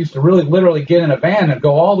guy that used to really literally get in a van and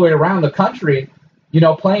go all the way around the country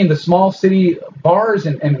playing the small city bars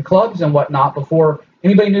and clubs and whatnot before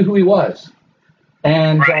anybody knew who he was.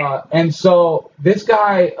 And and so this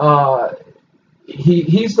guy,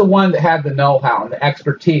 he's the one that had the know-how and the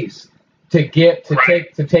expertise to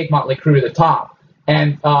take Motley Crue to the top.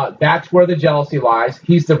 And that's where the jealousy lies.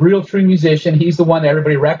 He's the real true musician. He's the one that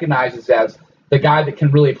everybody recognizes as the guy that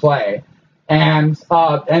can really play. And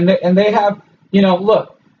they have,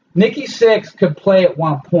 look, Nikki Sixx could play at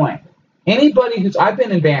one point. Anybody I've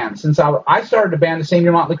been in bands since I started a band the same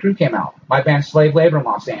year Motley Crue came out. My band Slave Labor in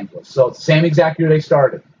Los Angeles. So it's the same exact year they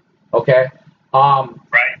started. Okay.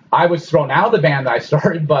 I was thrown out of the band that I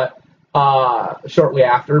started, but shortly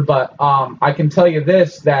after. But I can tell you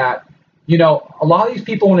this, that a lot of these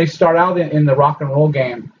people, when they start out in the rock and roll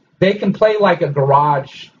game, they can play like a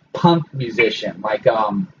garage punk musician, like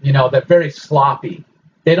they're very sloppy.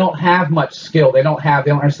 They don't have much skill. They don't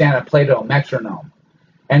understand how to play to a metronome.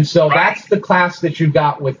 And so that's the class that you've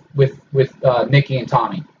got with Nikki and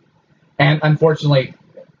Tommy, and unfortunately,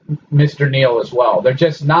 Mr. Neil as well. They're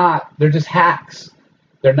just hacks.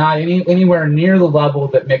 They're not anywhere near the level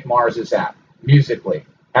that Mick Mars is at musically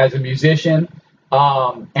as a musician.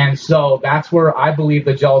 And so that's where I believe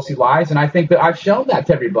the jealousy lies, and I think that I've shown that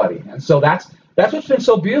to everybody. And so that's what's been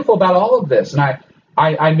so beautiful about all of this. And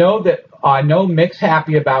I know Mick's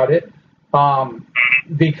happy about it,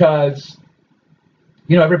 because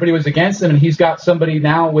everybody was against him, and he's got somebody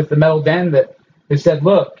now with the Metal Den that said,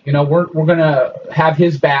 look, we're going to have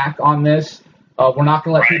his back on this. We're not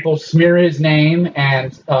going to let people smear his name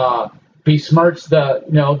and besmirch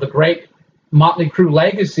the great Motley Crue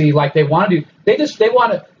legacy like they want to do. They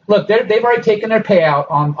want to look. They've already taken their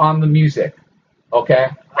payout on the music, okay?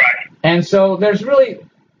 Right. And so there's really,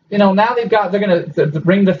 now they're going to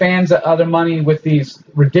bring the fans other money with these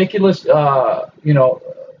ridiculous,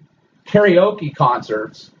 karaoke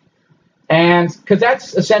concerts, and because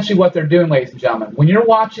that's essentially what they're doing, ladies and gentlemen. When you're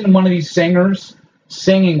watching one of these singers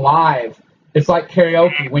singing live, it's like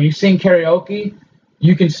karaoke. When you sing karaoke,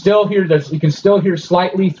 you can still hear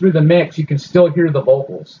slightly through the mix. You can still hear the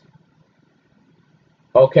vocals.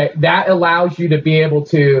 Okay, that allows you to be able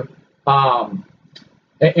to,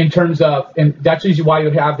 in terms of, and that's usually why you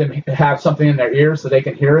have them have something in their ears so they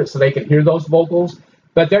can hear it, so they can hear those vocals.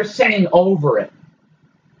 But they're singing over it.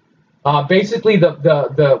 Basically,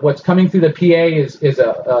 the what's coming through the PA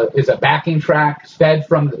is a backing track fed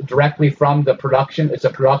directly from the production. It's a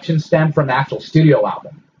production stem from the actual studio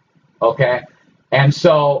album. Okay, and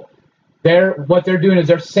so what they're doing is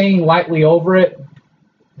they're singing lightly over it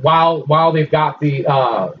while they've got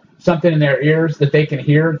the something in their ears that they can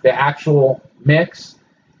hear the actual mix,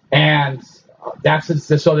 and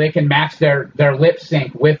that's so they can match their lip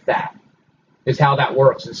sync with that. Is how that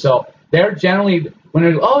works, and so they're generally. When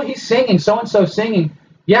they're, he's singing, so-and-so singing.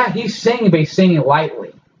 Yeah, he's singing, but he's singing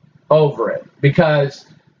lightly over it because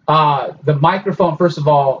the microphone, first of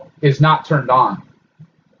all, is not turned on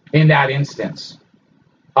in that instance.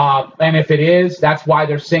 And if it is, that's why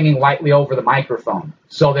they're singing lightly over the microphone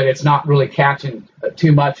so that it's not really catching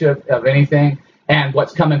too much of anything. And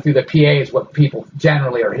what's coming through the PA is what people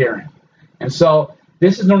generally are hearing. And so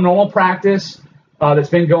this is the normal practice. That's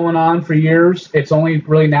been going on for years. It's only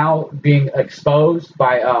really now being exposed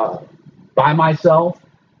by myself.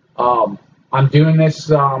 I'm doing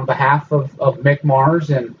this on behalf of Mick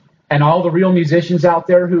Mars and all the real musicians out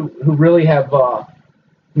there who really have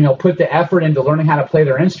put the effort into learning how to play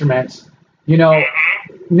their instruments.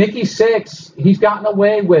 Nikki Sixx, he's gotten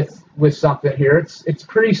away with something here. It's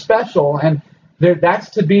pretty special, and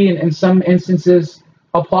that's to be in some instances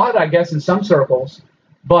applauded, I guess, in some circles,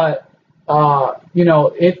 but. The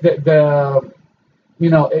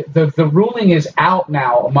ruling is out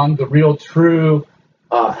now among the real true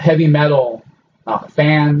heavy metal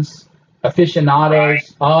fans,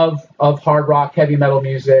 aficionados of hard rock, heavy metal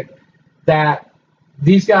music, that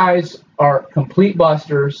these guys are complete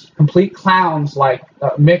busters, complete clowns, like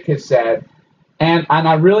Mick has said, and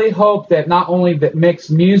I really hope that not only that Mick's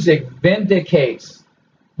music vindicates,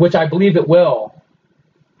 which I believe it will,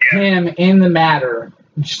 him in the matter,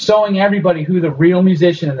 showing everybody who the real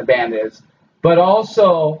musician in the band is, but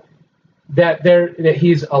also that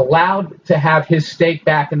he's allowed to have his stake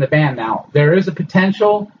back in the band now. There is a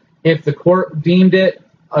potential, if the court deemed it,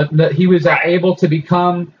 that he was able to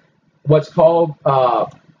become what's called,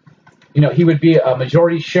 he would be a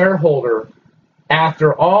majority shareholder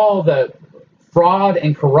after all the fraud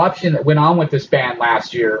and corruption that went on with this band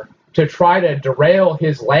last year to try to derail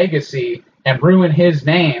his legacy and ruin his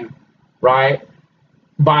name, right?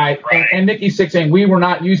 And Nikki Sixx saying we were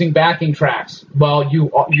not using backing tracks. Well,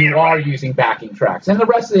 you are using backing tracks, and the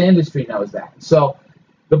rest of the industry knows that. So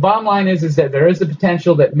the bottom line is that there is the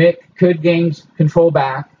potential that Mick could gain control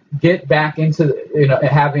back, get back into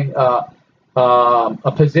having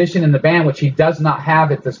a position in the band, which he does not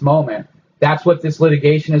have at this moment. That's what this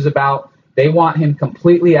litigation is about. They want him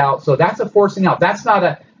completely out. So that's a forcing out. That's not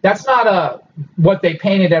a what they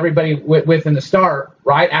painted everybody with in the start,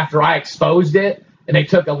 right? After I exposed it, and they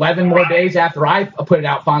took 11 more days after I put it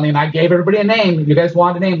out finally, and I gave everybody a name. You guys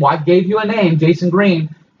wanted a name. Well, I gave you a name, Jason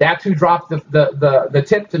Green. That's who dropped the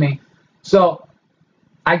tip to me. So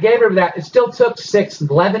I gave her that. It still took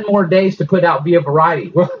 11 more days to put out via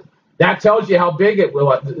Variety. That tells you how big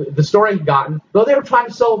the story had gotten. Though they were trying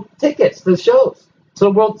to sell tickets to the shows, to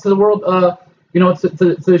the world, to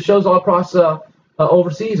the shows all across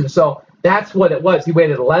overseas. And so that's what it was. He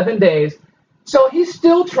waited 11 days. So he's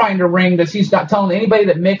still trying to ring this. He's not telling anybody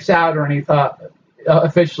that Mick's out or any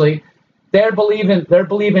officially. They're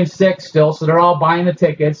believing 6 still, so they're all buying the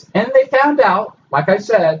tickets. And they found out, like I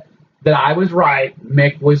said, that I was right.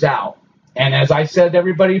 Mick was out. And as I said to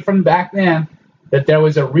everybody from back then, that there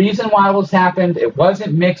was a reason why this happened. It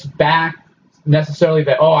wasn't Mick's back necessarily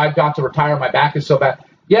that, I've got to retire. My back is so bad.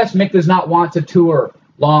 Yes, Mick does not want to tour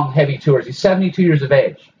long, heavy tours. He's 72 years of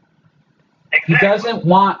age. Exactly. He doesn't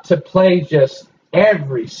want to play just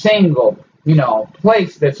every single,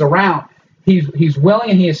 place that's around. He's willing,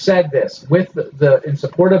 and he has said this with in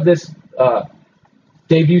support of this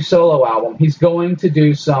debut solo album. He's going to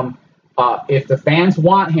do some, if the fans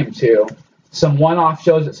want him to, some one-off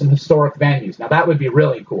shows at some historic venues. Now that would be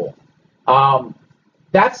really cool.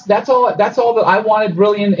 That's all that I wanted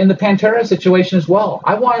really in the Pantera situation as well.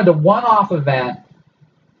 I wanted a one-off event,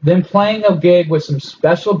 then playing a gig with some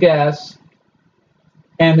special guests.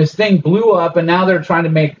 And this thing blew up, and now they're trying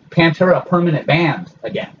to make Pantera a permanent band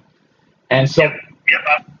again. And so,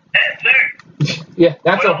 that too. Yeah,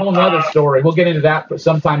 that's a whole nother story. We'll get into that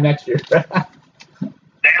sometime next year. Sounds good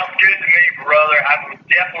to me, brother. I'm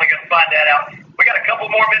definitely going to find that out. We got a couple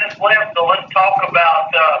more minutes left, so let's talk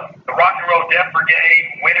about the Rock and Roll Death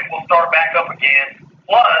Brigade, when it will start back up again.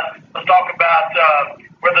 Plus, let's talk about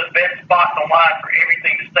where there's best spots online for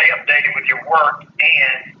everything to stay updated with your work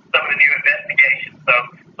and some of the new investigations. So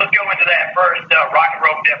let's go into that first. Rock and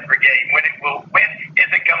Roll Death Brigade. When is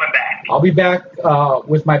it coming back? I'll be back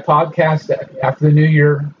with my podcast after the new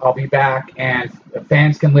year. I'll be back, and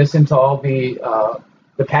fans can listen to all the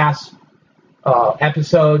past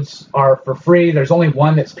episodes are for free. There's only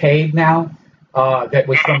one that's paid now. That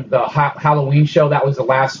was from the Halloween show. That was the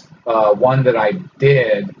last one that I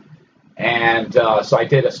did, and so I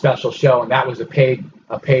did a special show, and that was a paid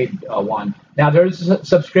one. Now there's a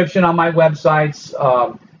subscription on my websites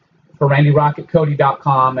for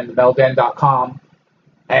randyrocketcody.com and melden.com,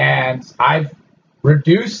 and I've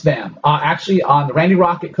reduced them. Actually, on the Randy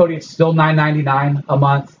Rocket Cody, it's still $9.99 a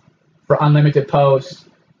month for unlimited posts.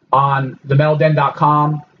 On the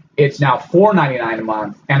melden.com, it's now $4.99 a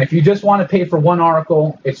month, and if you just want to pay for one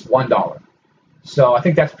article, it's $1. So I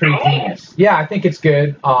think that's pretty genius. Yeah, I think it's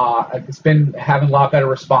good. It's been having a lot better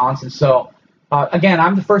response, and so. Again,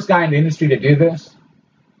 I'm the first guy in the industry to do this,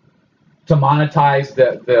 to monetize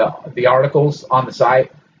the articles on the site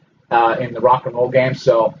in the rock and roll game.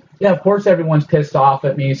 So, yeah, of course everyone's pissed off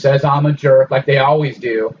at me, says I'm a jerk, like they always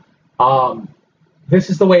do. This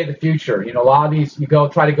is the way of the future. A lot of these, you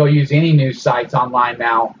try to use any news sites online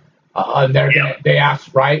now, and they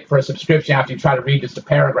ask, right, for a subscription after you try to read just a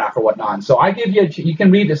paragraph or whatnot. And so I give you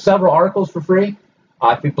can read several articles for free.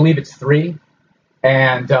 I believe it's 3.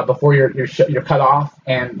 And before you're cut off,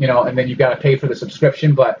 and then you've got to pay for the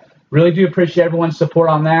subscription. But really do appreciate everyone's support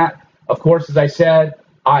on that. Of course, as I said,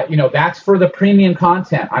 that's for the premium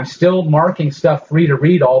content. I'm still marking stuff free to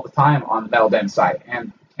read all the time on the Metal Den site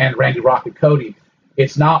and Randy Rocket Cody.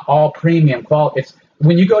 It's not all premium quality. It's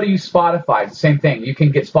when you go to use Spotify, it's the same thing. You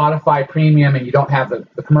can get Spotify premium and you don't have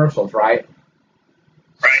the commercials, right?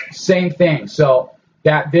 Right. Same thing. So.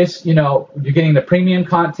 That you're getting the premium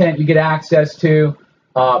content you get access to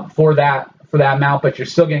for that amount, but you're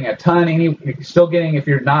still getting a ton. You're still getting, if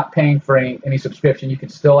you're not paying for any subscription, you can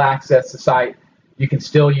still access the site. You can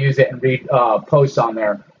still use it and read posts on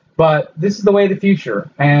there. But this is the way of the future,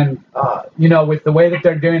 and with the way that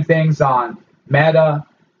they're doing things on Meta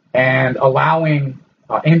and allowing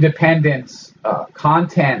independent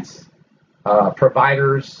content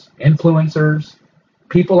providers, influencers.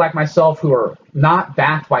 People like myself who are not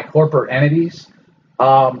backed by corporate entities,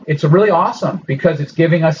 it's really awesome because it's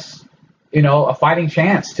giving us, a fighting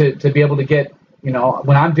chance to be able to get,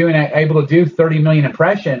 when I'm able to do 30 million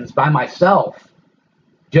impressions by myself,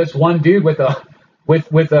 just one dude with a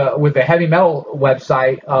heavy metal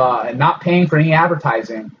website and not paying for any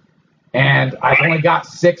advertising, And I've only got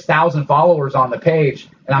 6,000 followers on the page,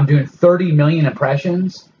 and I'm doing 30 million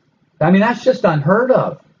impressions. I mean, that's just unheard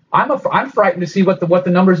of. I'm frightened to see what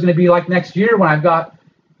the number is going to be like next year when I've got,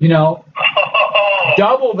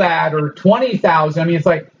 double that or 20,000. I mean, it's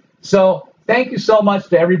like, so thank you so much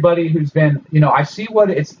to everybody who's been, I see what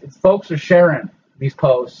it's folks are sharing these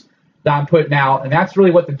posts that I'm putting out, and that's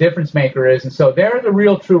really what the difference maker is. And so they're the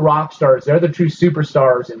real true rock stars. They're the true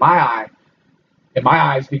superstars in my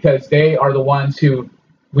eyes, because they are the ones who,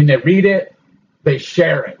 when they read it, they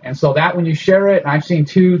share it. And so that when you share it, and I've seen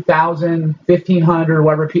 2,000, 1,500,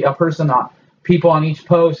 whatever people on each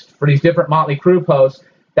post for these different Motley Crue posts,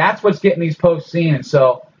 that's what's getting these posts seen. And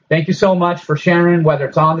so thank you so much for sharing, whether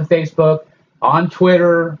it's on the Facebook, on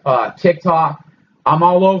Twitter, TikTok. I'm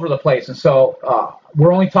all over the place. And so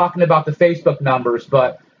we're only talking about the Facebook numbers,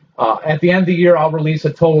 but at the end of the year, I'll release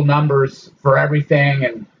a total numbers for everything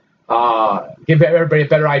and give everybody a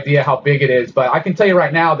better idea how big it is. But I can tell you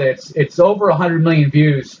right now that it's over 100 million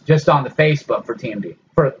views just on the Facebook for TMD,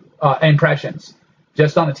 for impressions,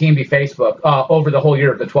 just on the TMD Facebook over the whole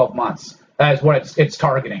year of the 12 months. That is what it's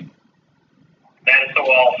targeting. That is so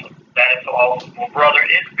awesome. That is so awesome. Well, brother,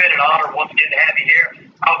 it's been an honor once again to have you here.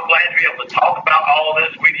 I was glad to be able to talk about all of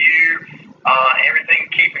this with you. Everything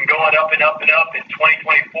keeping going up and up and up in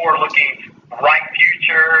 2024, looking bright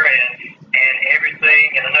future and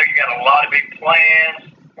everything. And I know you got a lot of big plans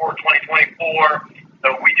for 2024.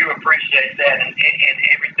 So we do appreciate that and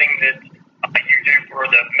everything that you do for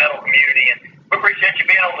the metal community. And we appreciate you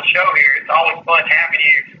being on the show here. It's always fun having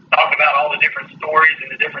you talk about all the different stories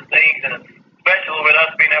and the different things, and especially with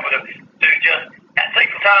us being able to just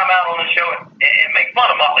take some time out on the show and make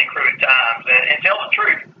fun of Motley Crue at times and tell the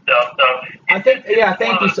truth and stuff.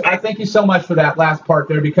 So thank you so much for that last part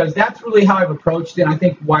there, because that's really how I've approached it. I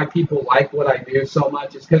think why people like what I do so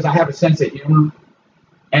much is because I have a sense of humor,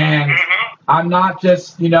 and I'm not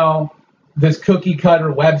just this cookie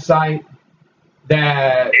cutter website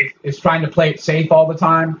that is trying to play it safe all the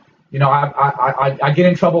time. I get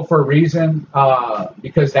in trouble for a reason,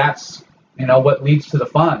 because that's what leads to the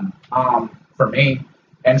fun for me.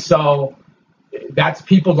 And so that's,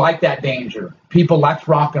 people like that danger. People like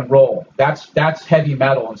rock and roll. That's heavy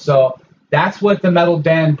metal. And so that's what the Metal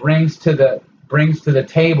Den brings to the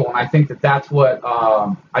table. And I think that's what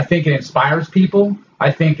I think it inspires people.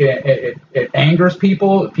 I think it angers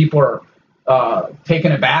people. People are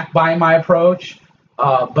taken aback by my approach.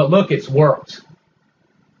 But look, it's worked.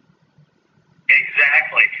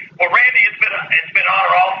 Exactly. Well, Randy, it's been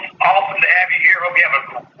awesome to have you here. Hope you have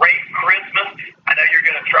a great Christmas. I know you're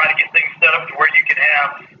going to try to get things set up to where you can have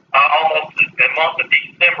almost the month of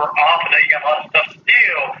December off. I know you got a lot of stuff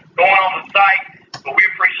still going on the site, but we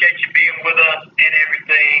appreciate you being with us and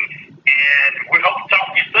everything, and we hope to talk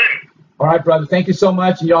to you soon. All right, brother. Thank you so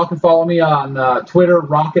much. And y'all can follow me on Twitter,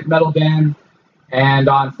 Rocket Metal Den, and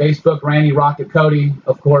on Facebook, Randy Rocket Cody.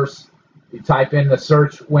 Of course, you type in the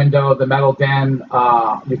search window, the Metal Den.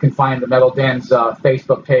 You can find the Metal Den's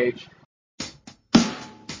Facebook page.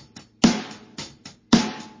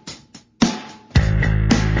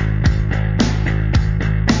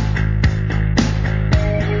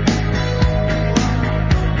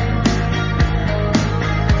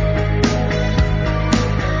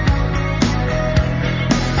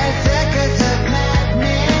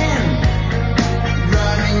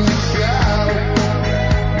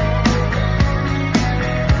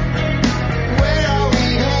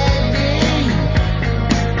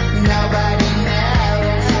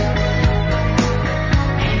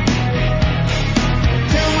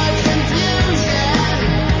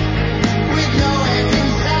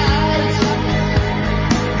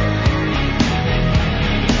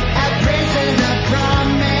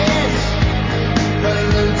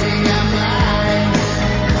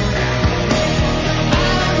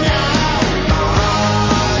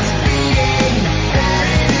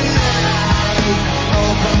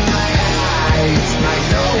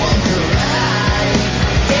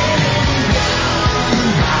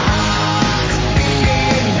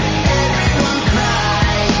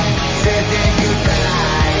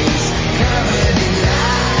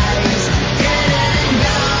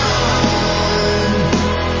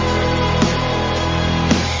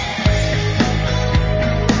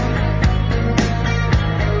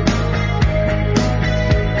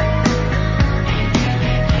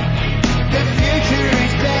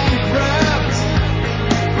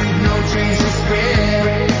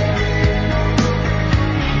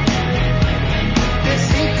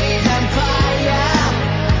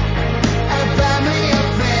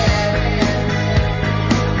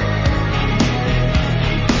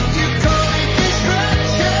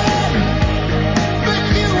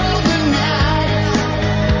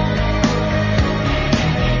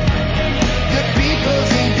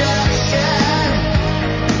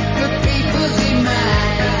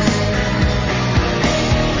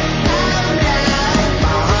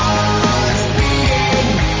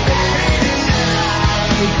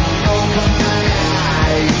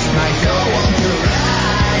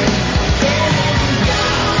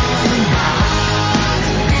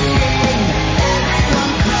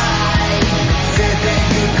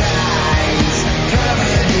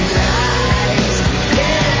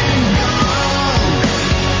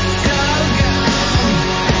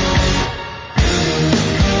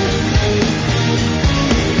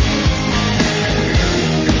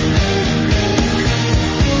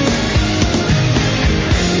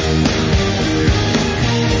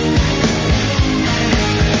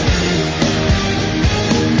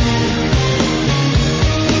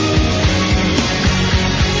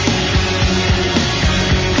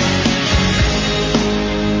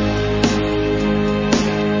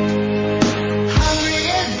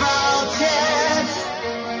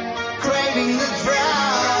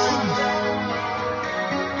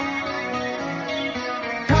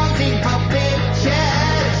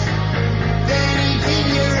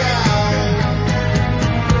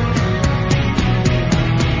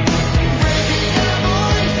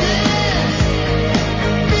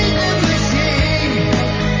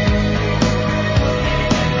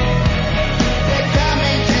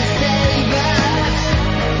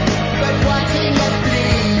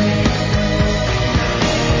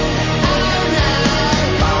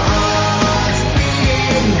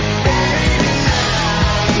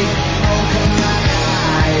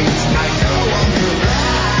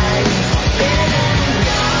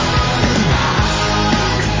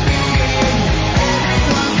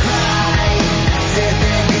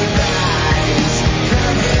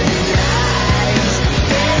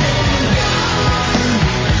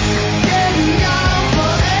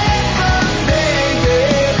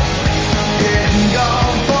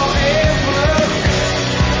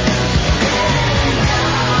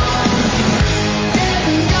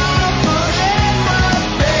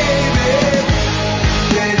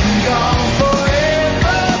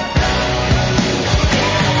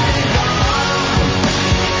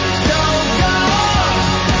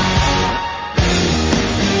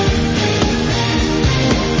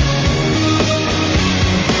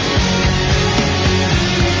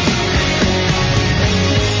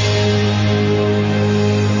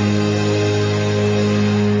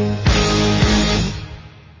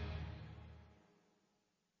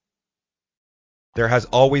 There has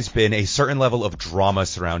always been a certain level of drama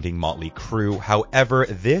surrounding Motley Crue. However,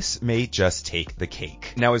 this may just take the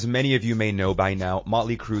cake. Now, as many of you may know by now,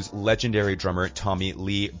 Motley Crue's legendary drummer Tommy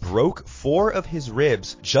Lee broke 4 of his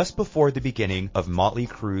ribs just before the beginning of Motley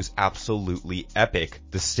Crue's absolutely epic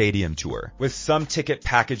The Stadium Tour, with some ticket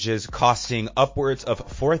packages costing upwards of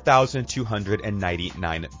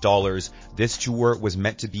 $4,299. This tour was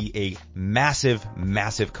meant to be a massive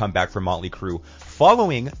comeback for Motley Crue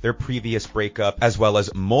following their previous breakup, as well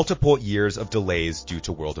as multiple years of delays due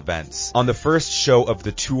to world events. On the first show of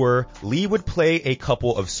the tour, Lee would play a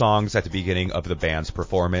couple of songs at the beginning of the band's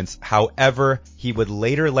performance. However, he would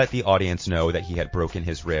later let the audience know that he had broken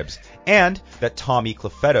his ribs and that Tommy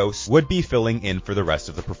Clufetos would be filling in for the rest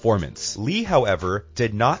of the performance. Lee, however,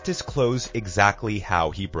 did not disclose exactly how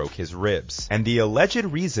he broke his ribs, and the alleged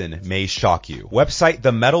reason may shock you. Website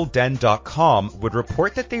themetalden.com would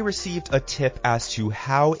report that they received a tip as to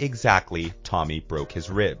how exactly Tommy broke his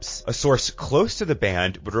ribs. A source close to the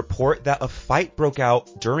band would report that a fight broke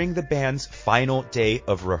out during the band's final day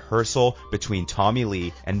of rehearsal between Tommy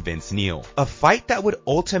Lee and Vince Neil. A fight that would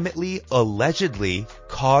ultimately, allegedly,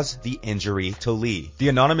 cause the injury to Lee. The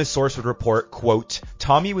anonymous source would report, quote,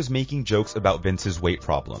 Tommy was making jokes about Vince's weight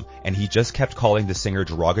problem, and he just kept calling the singer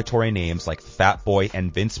derogatory names like Fat Boy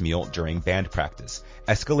and Vince Meal during band practice,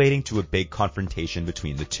 escalating to a big confrontation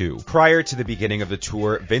between the two. Prior to the beginning of the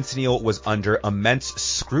tour, Vince Neil was under immense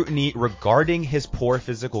scrutiny regarding his poor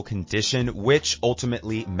physical condition, which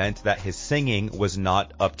ultimately meant that his singing was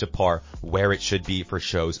not up to par where it should be for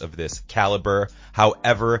shows of this caliber.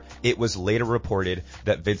 However, it was later reported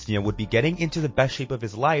that Vince Neil would be getting into the best shape of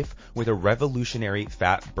his life with a revolutionary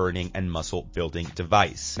fat burning and muscle building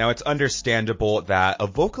device. Now, it's understandable that a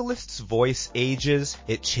vocalist's voice ages,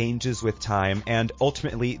 it changes with time, and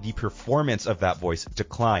ultimately the performance of that voice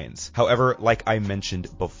declines. However, like I mentioned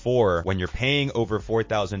before, when you're paying over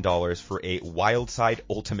 $4,000 for a Wildside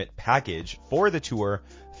Ultimate package for the tour,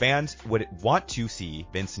 fans would want to see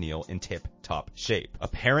Vince Neil in tip-top shape.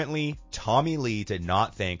 Apparently, Tommy Lee did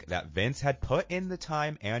not think that Vince had put in the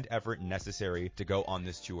time and effort necessary to go on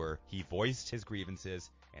this tour. He voiced his grievances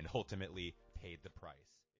and ultimately paid the price.